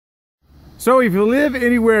So if you live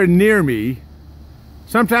anywhere near me,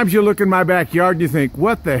 sometimes you look in my backyard and you think,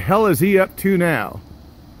 what the hell is he up to now?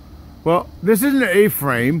 Well, this is an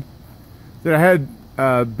A-frame that I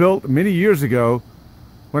had built many years ago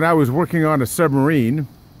when I was working on a submarine.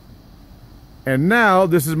 And now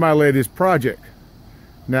this is my latest project.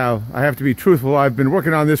 Now, I have to be truthful, I've been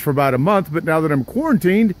working on this for about a month, but now that I'm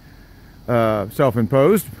quarantined,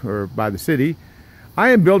 self-imposed, or by the city, I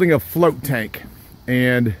am building a float tank.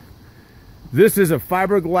 And this is a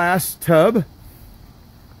fiberglass tub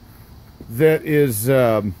that is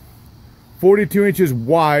 42 inches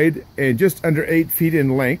wide and just under 8 feet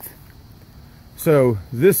in length. So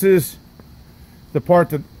this is the part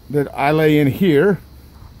that I lay in here,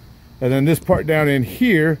 and then this part down in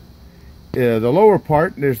here, the lower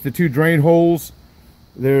part, there's the 2 drain holes.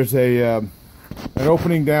 There's an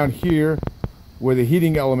opening down here where the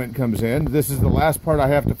heating element comes in. This is the last part I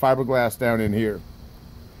have to fiberglass down in here.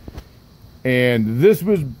 And this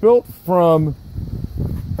was built from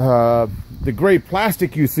the gray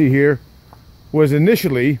plastic you see here was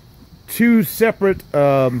initially 2 separate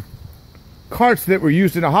carts that were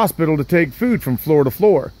used in a hospital to take food from floor to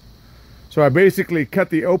floor. So I basically cut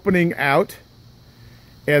the opening out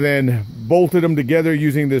and then bolted them together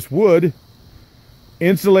using this wood,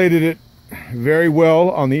 insulated it very well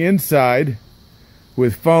on the inside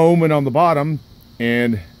with foam and on the bottom,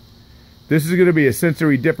 and this is going to be a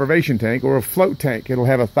sensory deprivation tank, or a float tank. It'll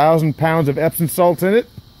have 1,000 pounds of Epsom salts in it.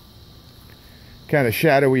 Kind of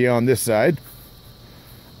shadowy on this side.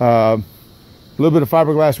 A little bit of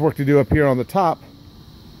fiberglass work to do up here on the top.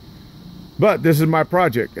 But this is my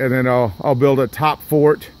project, and then I'll build a top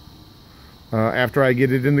fort after I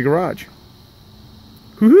get it in the garage.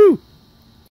 Woohoo!